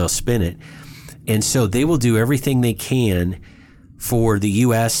that's how they'll spin it. And so they will do everything they can for the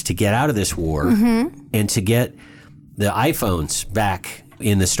U.S. to get out of this war and to get the iPhones back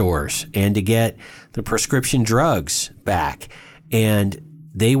in the stores and to get the prescription drugs back. And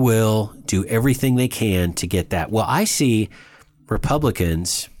they will do everything they can to get that. Well, I see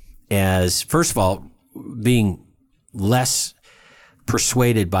Republicans as, first of all, being less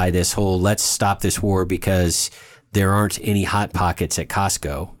persuaded by this whole let's stop this war because there aren't any Hot Pockets at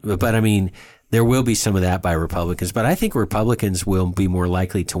Costco. But I mean, there will be some of that by Republicans. But I think Republicans will be more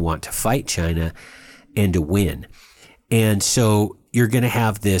likely to want to fight China and to win. And so you're going to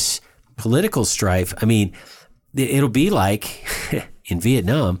have this political strife. I mean, it'll be like in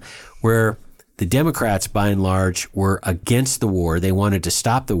Vietnam, where the Democrats, by and large, were against the war. They wanted to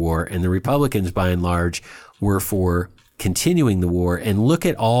stop the war. And the Republicans, by and large, were for continuing the war. And look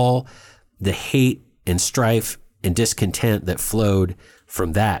at all the hate and strife and discontent that flowed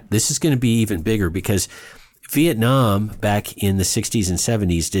from that. This is going to be even bigger because Vietnam, back in the 60s and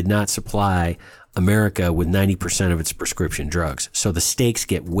 70s, did not supply America with 90% of its prescription drugs. So the stakes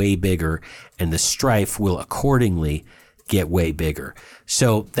get way bigger and the strife will accordingly get way bigger.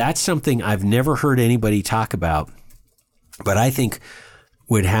 So that's something I've never heard anybody talk about, but I think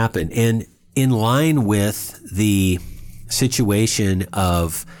would happen. And in line with the situation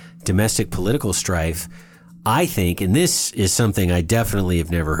of domestic political strife, I think, and this is something I definitely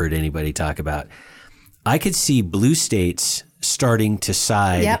have never heard anybody talk about, I could see blue states starting to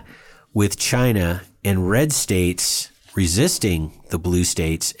side with China and red states resisting the blue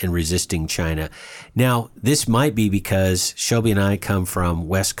states and resisting China. Now, this might be because Shelby and I come from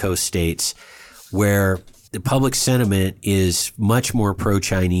West Coast states where the public sentiment is much more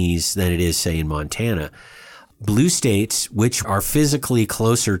pro-Chinese than it is, say, in Montana. Blue states, which are physically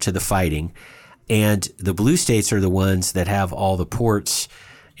closer to the fighting, and the blue states are the ones that have all the ports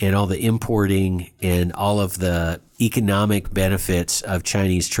and all the importing and all of the economic benefits of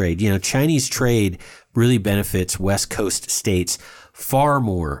Chinese trade. Chinese trade really benefits West Coast states far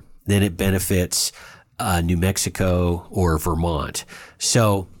more than it benefits New Mexico or Vermont.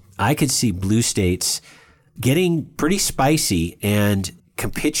 So I could see blue states getting pretty spicy and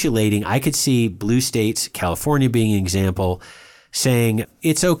capitulating. I could see blue states, California being an example, saying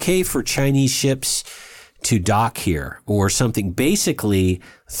it's okay for Chinese ships to dock here or something, basically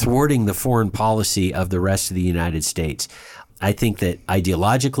thwarting the foreign policy of the rest of the United States. I think that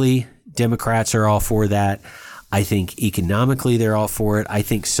ideologically, Democrats are all for that. I think economically, they're all for it. I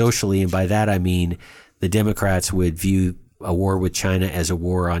think socially, and by that I mean the Democrats would view a war with China as a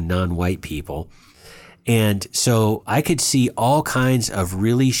war on non-white people. And so I could see all kinds of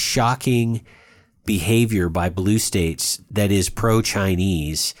really shocking behavior by blue states that is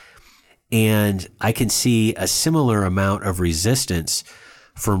pro-Chinese. And I can see a similar amount of resistance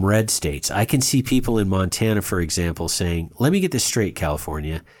from red states. I can see people in Montana, for example, saying, let me get this straight,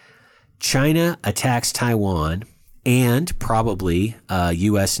 California. China attacks Taiwan and probably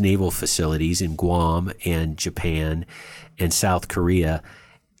U.S. naval facilities in Guam and Japan and South Korea.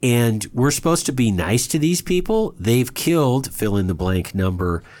 And we're supposed to be nice to these people. They've killed, fill in the blank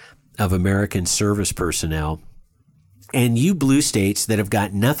number of American service personnel. And you blue states that have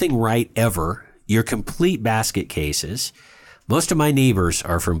got nothing right ever, you're complete basket cases. Most of my neighbors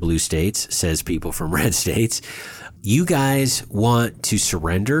are from blue states, says people from red states. You guys want to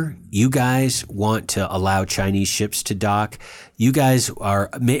surrender. You guys want to allow Chinese ships to dock. You guys are,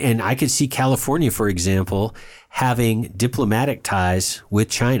 and I could see California, for example, having diplomatic ties with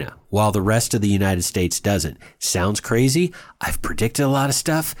China while the rest of the United States doesn't. Sounds crazy. I've predicted a lot of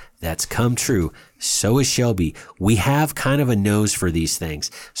stuff. That's come true. So is Shelby. We have kind of a nose for these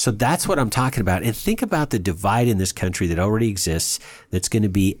things. So that's what I'm talking about. And think about the divide in this country that already exists that's going to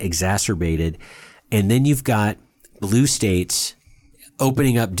be exacerbated. And then you've got blue states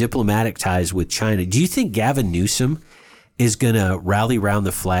opening up diplomatic ties with China. Do you think Gavin Newsom is going to rally around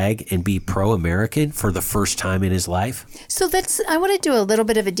the flag and be pro-American for the first time in his life? So I want to do a little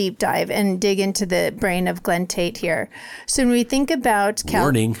bit of a deep dive and dig into the brain of Glenn Tate here. So when we think about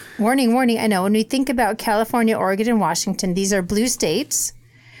warning, I know. When we think about California, Oregon, and Washington, these are blue states,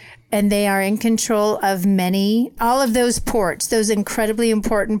 and they are in control of all of those ports, those incredibly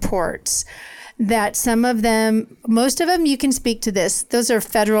important ports. That some of them, most of them, you can speak to this. Those are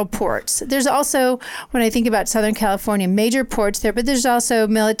federal ports. There's also, when I think about Southern California, major ports there, but there's also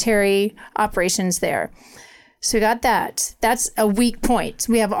military operations there. So we got that. That's a weak point.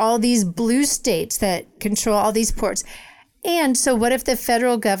 We have all these blue states that control all these ports. And so what if the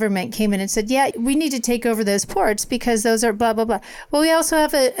federal government came in and said, yeah, we need to take over those ports because those are blah, blah, blah. Well, we also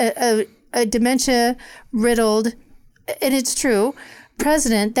have a dementia-riddled, and it's true,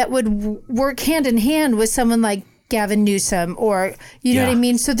 president that would work hand in hand with someone like Gavin Newsom, or you know what I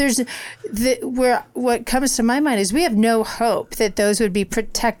mean. So there's what comes to my mind is we have no hope that those would be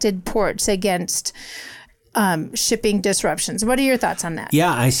protected ports against shipping disruptions. What are your thoughts on that?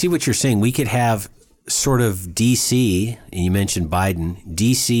 Yeah, I see what you're saying. We could have sort of D.C., and you mentioned Biden,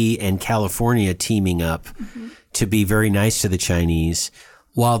 D.C. and California teaming up to be very nice to the Chinese,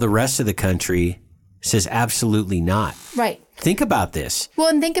 while the rest of the country says absolutely not. Right. Think about this. Well,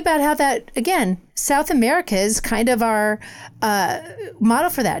 and think about how that, again, South America is kind of our model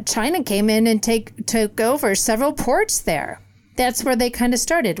for that. China came in and took over several ports there. That's where they kind of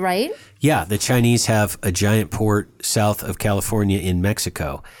started, right? Yeah, the Chinese have a giant port south of California in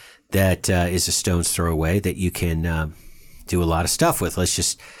Mexico that is a stone's throw away that you can do a lot of stuff with. Let's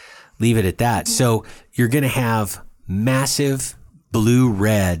just leave it at that. So you're going to have massive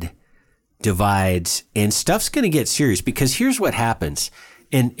blue-red divides, and stuff's going to get serious because here's what happens.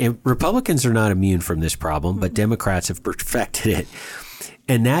 And Republicans are not immune from this problem, but Democrats have perfected it.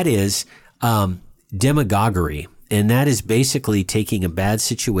 And that is demagoguery. And that is basically taking a bad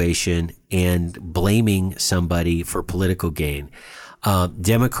situation and blaming somebody for political gain.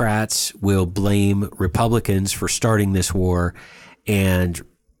 Democrats will blame Republicans for starting this war, and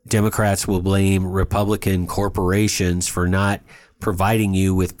Democrats will blame Republican corporations for not providing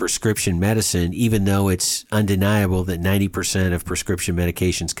you with prescription medicine, even though it's undeniable that 90% of prescription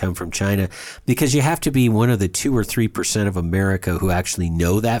medications come from China, because you have to be one of the 2 or 3% of America who actually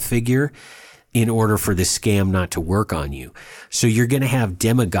know that figure in order for this scam not to work on you. So you're going to have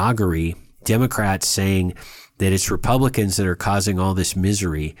demagoguery, Democrats saying that it's Republicans that are causing all this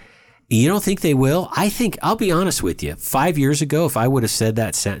misery. You don't think they will? I think, I'll be honest with you, 5 years ago, if I would have said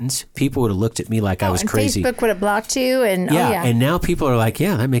that sentence, people would have looked at me like I was crazy. Facebook would have blocked you. And and now people are like,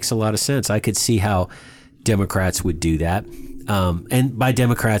 yeah, that makes a lot of sense. I could see how Democrats would do that. And by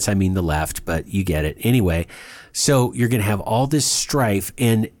Democrats, I mean the left, but you get it. Anyway, so you're going to have all this strife,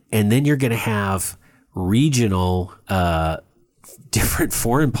 and then you're going to have regional different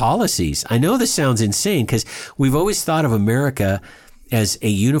foreign policies. I know this sounds insane because we've always thought of America as a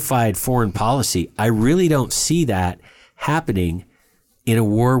unified foreign policy. I really don't see that happening in a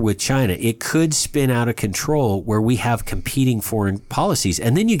war with China. It could spin out of control where we have competing foreign policies.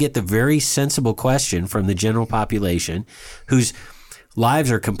 And then you get the very sensible question from the general population whose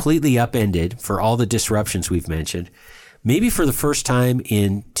lives are completely upended for all the disruptions we've mentioned. Maybe for the first time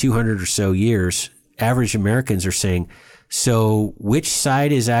in 200 or so years, average Americans are saying, so which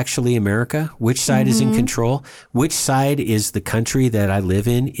side is actually America? Which side is in control? Which side is the country that I live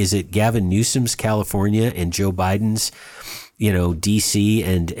in? Is it Gavin Newsom's California and Joe Biden's, DC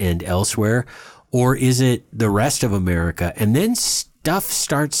and elsewhere? Or is it the rest of America? And then stuff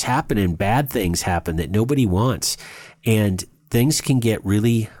starts happening. Bad things happen that nobody wants. And things can get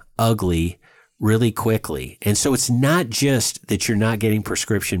really ugly really quickly. And so it's not just that you're not getting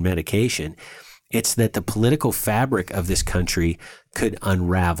prescription medication. It's that the political fabric of this country could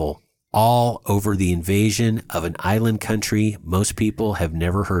unravel all over the invasion of an island country most people have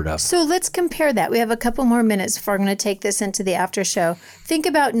never heard of. So let's compare that. We have a couple more minutes before I'm going to take this into the after show. Think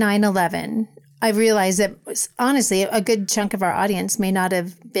about 9/11. I realize that, honestly, a good chunk of our audience may not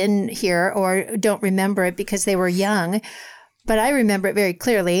have been here or don't remember it because they were young, but I remember it very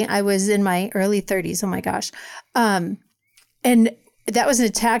clearly. I was in my early 30s. Oh, my gosh. And that was an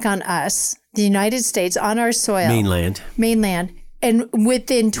attack on us, the United States, on our soil. Mainland. And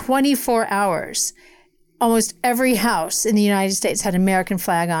within 24 hours, almost every house in the United States had an American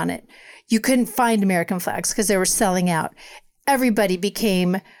flag on it. You couldn't find American flags because they were selling out. Everybody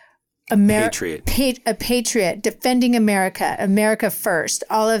became a patriot, defending America, America first,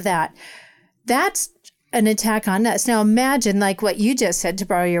 all of that. That's an attack on us. Now imagine, like what you just said, to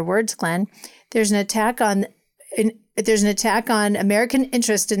borrow your words, Glenn, there's an attack on American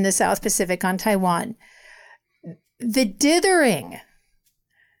interest in the South Pacific, on Taiwan. The dithering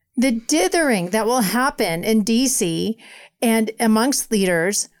that will happen in DC and amongst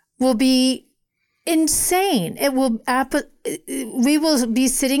leaders will be insane. We will be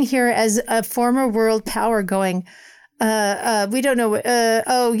sitting here as a former world power going, we don't know.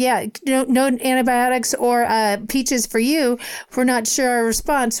 No antibiotics or peaches for you. We're not sure our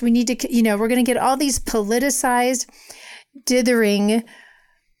response. We need to, we're going to get all these politicized, dithering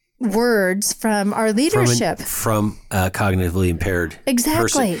words from our leadership. From a cognitively impaired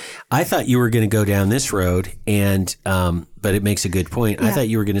exactly. person. I thought you were going to go down this road, and but it makes a good point. Yeah. I thought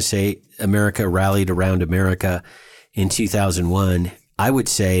you were going to say America rallied around America in 2001. I would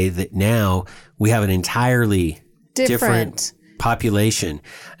say that now we have an entirely different population,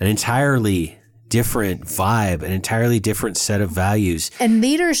 an entirely different vibe, an entirely different set of values. And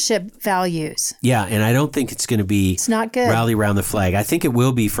leadership values. Yeah, and I don't think it's going to be it's not good. Rally around the flag. I think it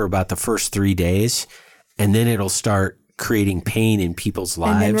will be for about the first 3 days, and then it'll start creating pain in people's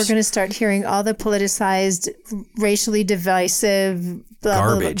lives. And then we're going to start hearing all the politicized, racially divisive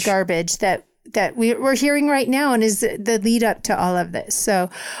garbage that we're hearing right now and is the lead up to all of this. So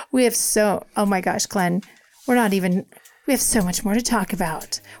oh my gosh, Glenn, we have so much more to talk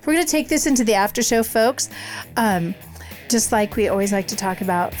about. We're going to take this into the after show, folks. Just like we always like to talk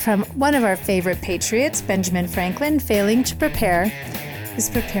about, from one of our favorite patriots, Benjamin Franklin, failing to prepare is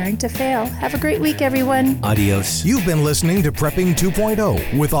preparing to fail. Have a great week, everyone. Adios. You've been listening to Prepping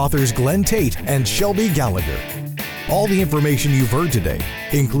 2.0 with authors Glenn Tate and Shelby Gallagher. All the information you've heard today,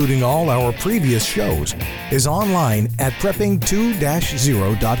 including all our previous shows, is online at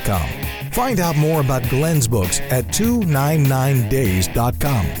prepping2-0.com. Find out more about Glenn's books at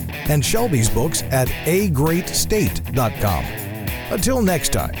 299days.com and Shelby's books at agreatstate.com. Until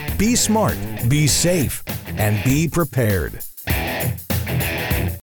next time, be smart, be safe, and be prepared.